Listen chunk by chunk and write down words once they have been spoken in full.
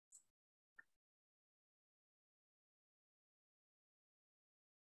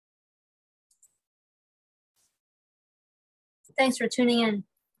Thanks for tuning in.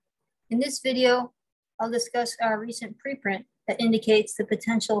 In this video, I'll discuss our recent preprint that indicates the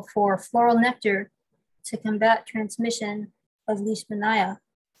potential for floral nectar to combat transmission of Leishmania.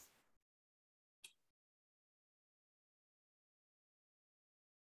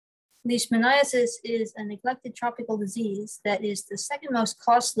 Leishmaniasis is a neglected tropical disease that is the second most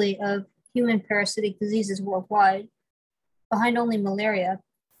costly of human parasitic diseases worldwide, behind only malaria.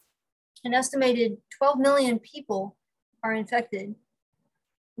 An estimated 12 million people are infected,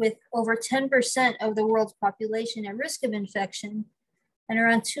 with over 10% of the world's population at risk of infection, and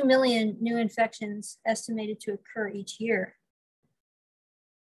around 2 million new infections estimated to occur each year.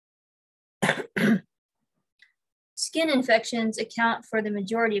 Skin infections account for the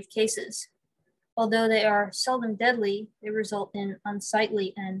majority of cases. Although they are seldom deadly, they result in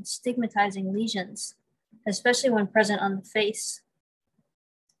unsightly and stigmatizing lesions, especially when present on the face.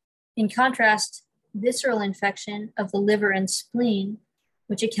 In contrast, visceral infection of the liver and spleen,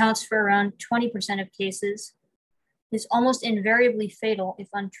 which accounts for around 20% of cases, is almost invariably fatal if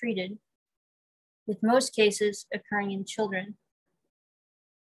untreated, with most cases occurring in children.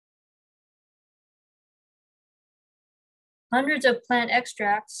 Hundreds of plant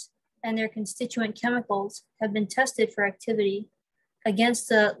extracts and their constituent chemicals have been tested for activity against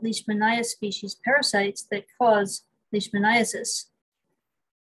the Leishmania species parasites that cause leishmaniasis.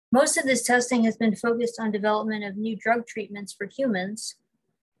 Most of this testing has been focused on development of new drug treatments for humans,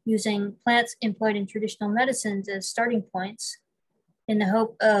 using plants employed in traditional medicines as starting points in the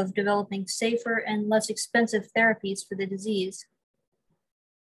hope of developing safer and less expensive therapies for the disease.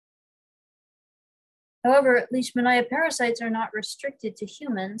 However, Leishmania parasites are not restricted to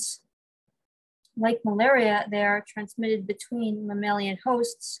humans. Like malaria, they are transmitted between mammalian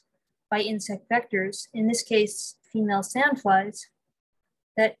hosts by insect vectors, in this case, female sandflies,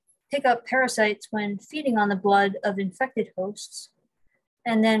 that pick up parasites when feeding on the blood of infected hosts,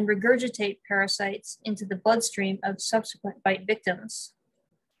 and then regurgitate parasites into the bloodstream of subsequent bite victims.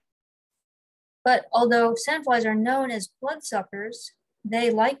 But although sandflies are known as bloodsuckers,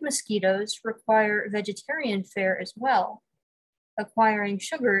 they, like mosquitoes, require vegetarian fare as well, acquiring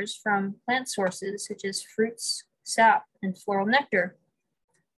sugars from plant sources such as fruits, sap, and floral nectar.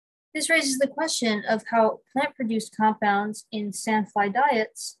 This raises the question of how plant-produced compounds in sandfly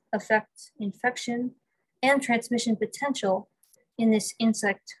diets affect infection and transmission potential in this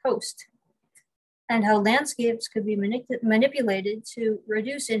insect host, and how landscapes could be manipulated to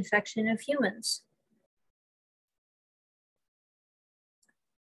reduce infection of humans.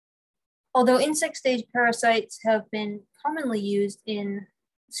 Although insect stage parasites have been commonly used in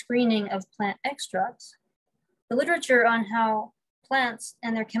screening of plant extracts, the literature on how plants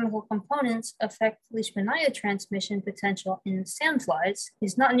and their chemical components affect Leishmania transmission potential in sandflies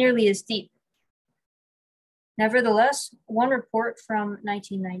is not nearly as deep. Nevertheless, one report from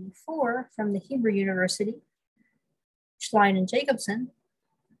 1994 from the Hebrew University, Schlein and Jacobson,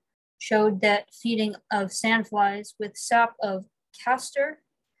 showed that feeding of sandflies with sap of castor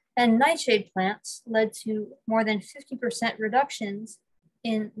and nightshade plants led to more than 50% reductions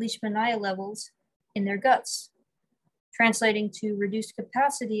in Leishmania levels in their guts, translating to reduced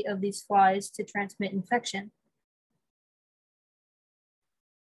capacity of these flies to transmit infection.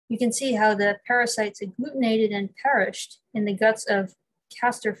 You can see how the parasites agglutinated and perished in the guts of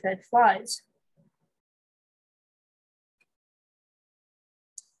castor-fed flies.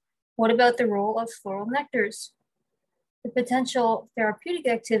 What about the role of floral nectars? The potential therapeutic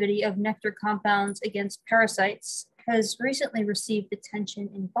activity of nectar compounds against parasites has recently received attention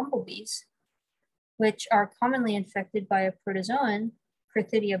in bumblebees, which are commonly infected by a protozoan,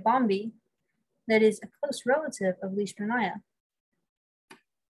 Crithidia bombi, that is a close relative of Leishmania.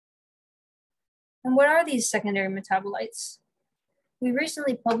 And what are these secondary metabolites? We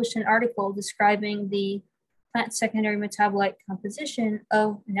recently published an article describing the plant secondary metabolite composition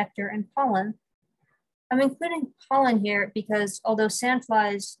of nectar and pollen. I'm including pollen here because although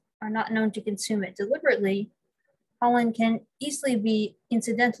sandflies are not known to consume it deliberately, pollen can easily be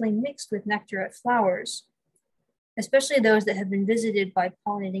incidentally mixed with nectar at flowers, especially those that have been visited by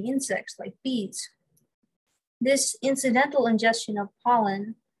pollinating insects like bees. This incidental ingestion of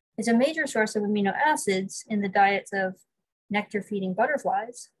pollen is a major source of amino acids in the diets of nectar-feeding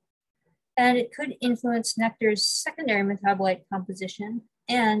butterflies, and it could influence nectar's secondary metabolite composition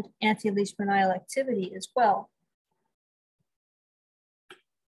and anti-leishmanial activity as well.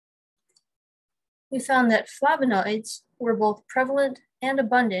 We found that flavonoids were both prevalent and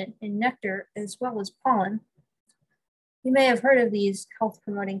abundant in nectar as well as pollen. You may have heard of these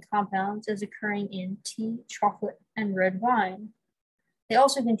health-promoting compounds as occurring in tea, chocolate, and red wine. They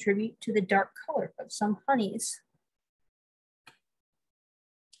also contribute to the dark color of some honeys.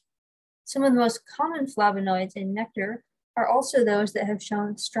 Some of the most common flavonoids in nectar are also those that have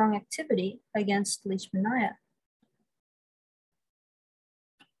shown strong activity against Leishmania.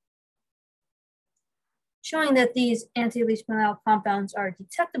 Showing that these anti-leishmanial compounds are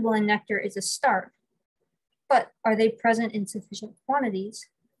detectable in nectar is a start, but are they present in sufficient quantities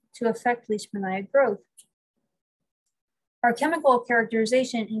to affect Leishmania growth? Our chemical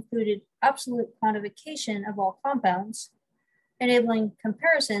characterization included absolute quantification of all compounds, enabling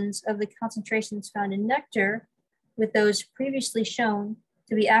comparisons of the concentrations found in nectar with those previously shown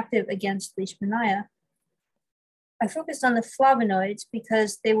to be active against Leishmania. I focused on the flavonoids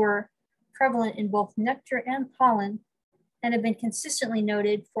because they were prevalent in both nectar and pollen and have been consistently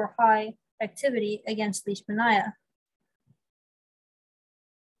noted for high activity against Leishmania.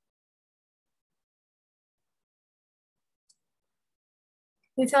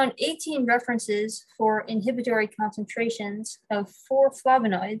 We found 18 references for inhibitory concentrations of 4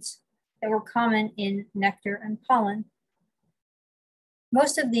 flavonoids that were common in nectar and pollen.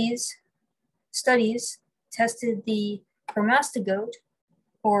 Most of these studies tested the chromastogote,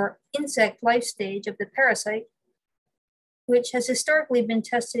 or insect life stage of the parasite, which has historically been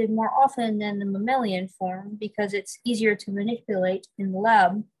tested more often than the mammalian form because it's easier to manipulate in the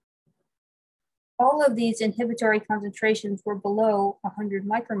lab. All of these inhibitory concentrations were below 100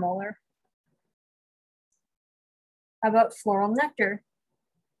 micromolar. How about floral nectar?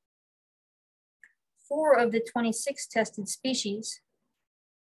 4 of the 26 tested species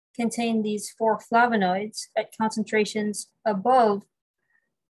contain these 4 flavonoids at concentrations above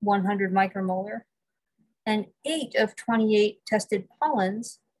 100 micromolar, and 8 of 28 tested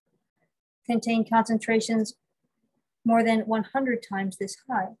pollens contain concentrations more than 100 times this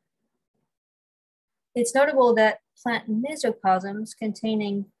high. It's notable that plant mesocosms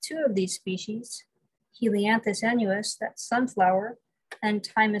containing 2 of these species, Helianthus annuus, that's sunflower, and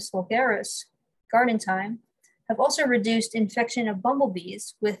Thymus vulgaris, garden thyme, have also reduced infection of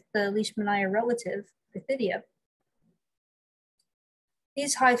bumblebees with the Leishmania relative, Pythidia.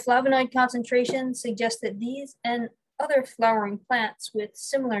 These high flavonoid concentrations suggest that these and other flowering plants with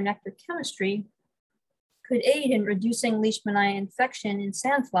similar nectar chemistry could aid in reducing Leishmania infection in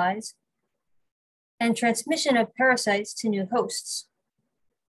sandflies and transmission of parasites to new hosts.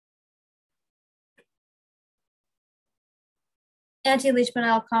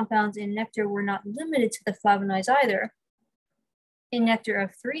 Anti-leishmanial compounds in nectar were not limited to the flavonoids either. In nectar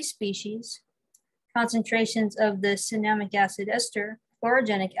of 3 species, concentrations of the cinnamic acid ester,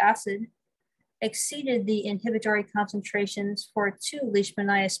 chlorogenic acid, exceeded the inhibitory concentrations for 2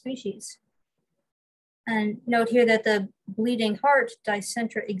 Leishmania species. And note here that the bleeding heart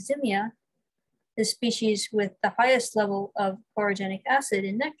Dicentra eximia, the species with the highest level of chlorogenic acid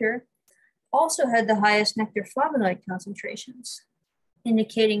in nectar, also had the highest nectar flavonoid concentrations,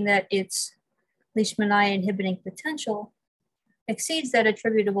 indicating that its Leishmania inhibiting potential exceeds that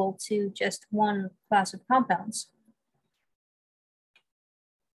attributable to just one class of compounds.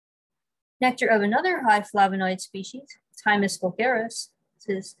 Nectar of another high flavonoid species, Thymus vulgaris, this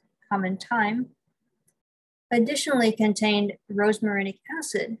is common thyme, additionally contained rosmarinic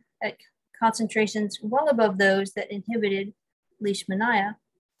acid at concentrations well above those that inhibited Leishmania,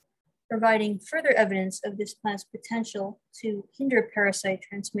 providing further evidence of this plant's potential to hinder parasite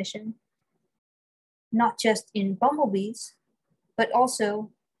transmission, not just in bumblebees, but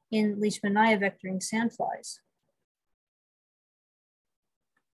also in Leishmania vectoring sandflies.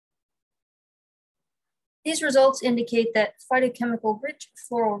 These results indicate that phytochemical-rich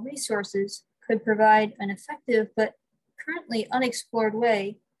floral resources could provide an effective but currently unexplored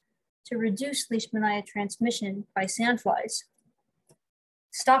way to reduce Leishmania transmission by sandflies.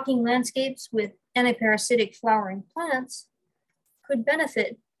 Stocking landscapes with antiparasitic flowering plants could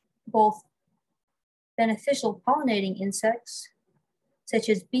benefit both beneficial pollinating insects, such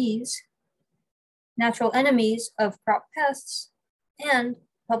as bees, natural enemies of crop pests, and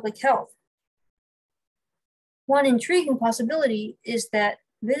public health. One intriguing possibility is that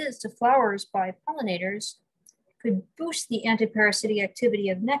visits to flowers by pollinators could boost the antiparasitic activity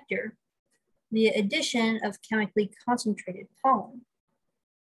of nectar via addition of chemically concentrated pollen,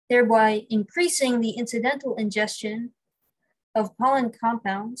 thereby increasing the incidental ingestion of pollen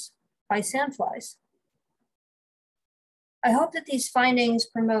compounds by sandflies. I hope that these findings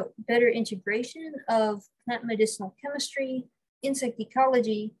promote better integration of plant medicinal chemistry, insect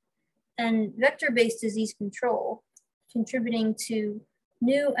ecology, and vector-based disease control, contributing to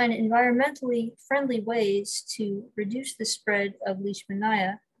new and environmentally friendly ways to reduce the spread of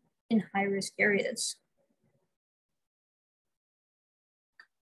Leishmania in high-risk areas.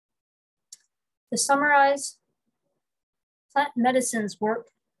 To summarize, plant medicine's work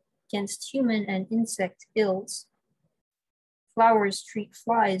against human and insect ills. Flowers treat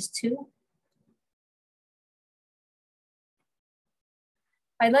flies too.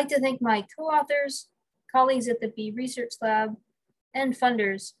 I'd like to thank my co-authors, colleagues at the Bee Research Lab, and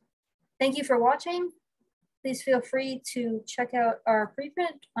funders. Thank you for watching. Please feel free to check out our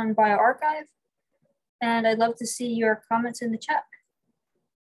preprint on bioRxiv, and I'd love to see your comments in the chat.